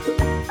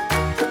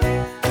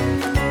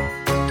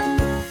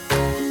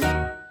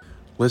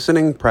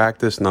Listening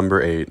practice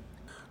number 8.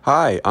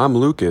 Hi, I'm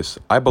Lucas.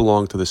 I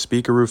belong to the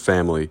Speakaru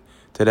family.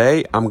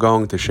 Today, I'm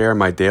going to share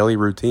my daily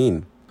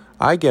routine.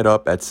 I get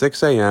up at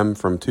 6 a.m.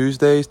 from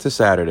Tuesdays to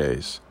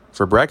Saturdays.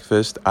 For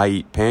breakfast, I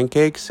eat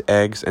pancakes,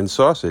 eggs, and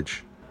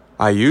sausage.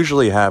 I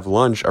usually have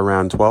lunch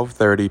around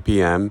 12:30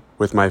 p.m.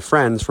 with my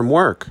friends from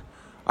work.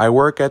 I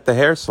work at the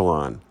hair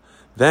salon.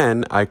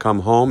 Then, I come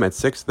home at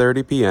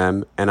 6:30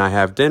 p.m. and I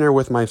have dinner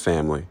with my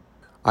family.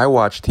 I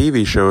watch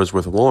TV shows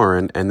with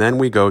Lauren and then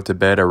we go to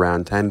bed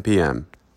around 10 p.m.